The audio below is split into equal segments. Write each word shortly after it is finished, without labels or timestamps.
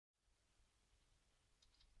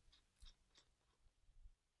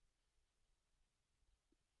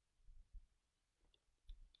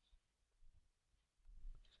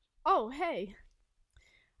Oh, hey.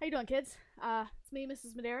 How you doing, kids? It's me,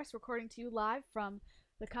 Mrs. Medeiros, recording to you live from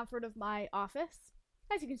the comfort of my office.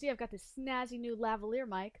 As you can see, I've got this snazzy new lavalier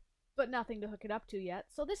mic, but nothing to hook it up to yet.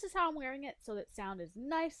 So this is how I'm wearing it, so that sound is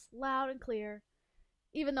nice, loud, and clear,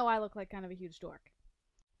 even though I look like kind of a huge dork.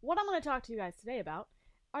 What I'm going to talk to you guys today about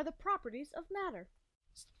are the properties of matter.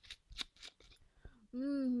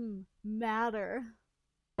 Matter.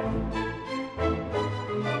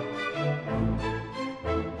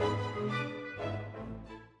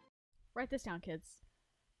 Write this down, kids.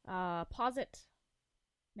 Pause it.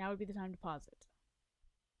 Now would be the time to pause it.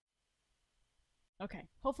 Okay,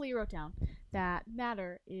 hopefully you wrote down that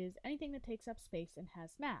matter is anything that takes up space and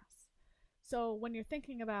has mass. So when you're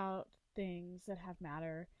thinking about things that have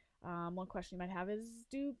matter, one question you might have is,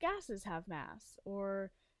 do gases have mass?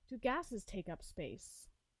 Or do gases take up space?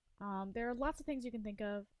 There are lots of things you can think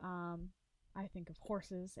of. I think of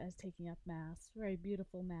horses as taking up mass, very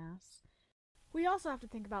beautiful mass. We also have to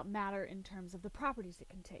think about matter in terms of the properties it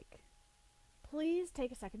can take. Please take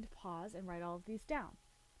a second to pause and write all of these down.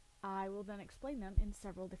 I will then explain them in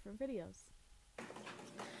several different videos.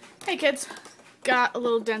 Hey kids, got a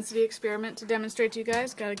little density experiment to demonstrate to you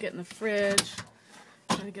guys. Gotta get in the fridge,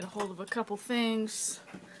 gotta get a hold of a couple things.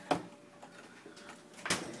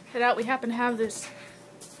 Head out, we happen to have this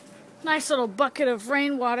nice little bucket of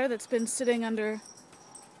rainwater that's been sitting under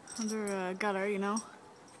a gutter, you know,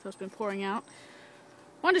 so it's been pouring out.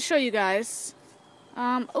 I wanted to show you guys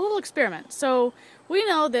a little experiment. So we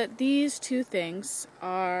know that these two things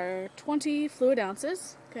are 20 fluid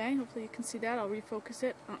ounces. Okay, hopefully you can see that. I'll refocus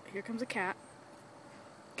it. Oh, here comes a cat.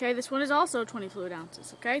 Okay, this one is also 20 fluid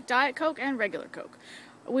ounces. Okay, Diet Coke and regular Coke.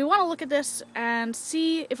 We want to look at this and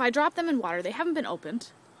see if I drop them in water. They haven't been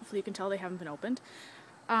opened. Hopefully you can tell they haven't been opened.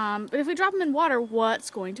 But if we drop them in water,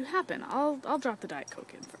 what's going to happen? I'll drop the Diet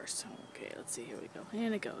Coke in first. Okay, let's see. Here we go.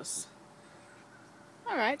 In it goes.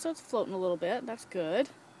 Alright, so it's floating a little bit. That's good.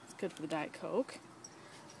 It's good for the Diet Coke.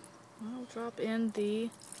 I'll drop in the...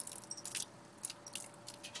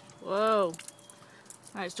 Whoa.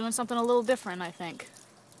 Alright, it's doing something a little different, I think.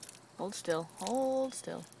 Hold still. Hold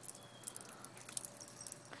still.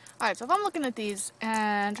 Alright, so if I'm looking at these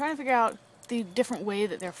and trying to figure out the different way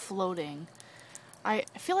that they're floating, I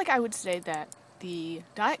feel like I would say that the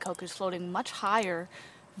Diet Coke is floating much higher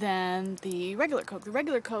than the regular Coke. The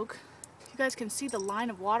regular Coke, you guys can see the line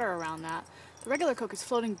of water around that. The regular Coke is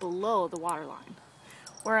floating below the water line,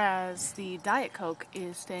 whereas the Diet Coke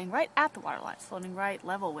is staying right at the water line, floating right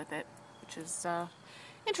level with it, which is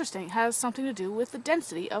interesting. It has something to do with the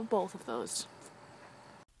density of both of those.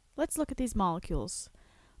 Let's look at these molecules,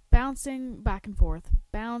 bouncing back and forth,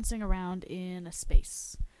 bouncing around in a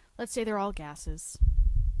space. Let's say they're all gases.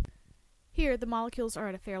 Here, the molecules are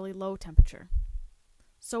at a fairly low temperature.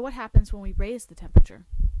 So what happens when we raise the temperature?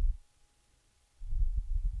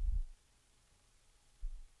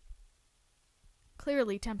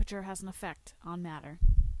 Clearly, temperature has an effect on matter.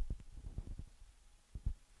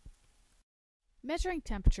 Measuring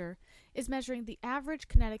temperature is measuring the average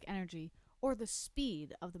kinetic energy, or the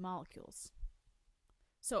speed of the molecules.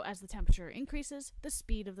 So as the temperature increases, the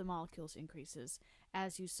speed of the molecules increases,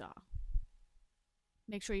 as you saw.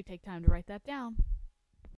 Make sure you take time to write that down.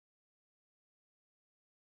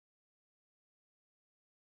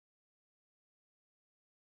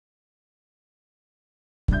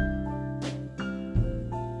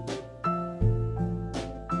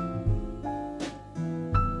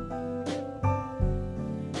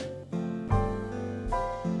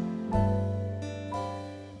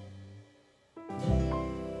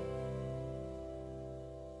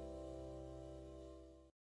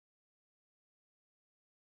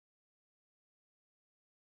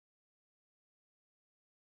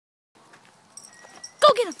 Go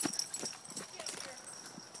get him!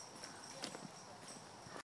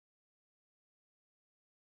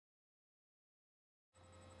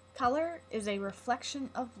 Color is a reflection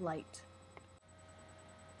of light.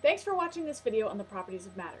 Thanks for watching this video on the properties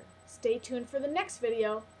of matter. Stay tuned for the next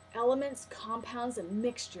video, Elements, Compounds, and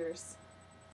Mixtures.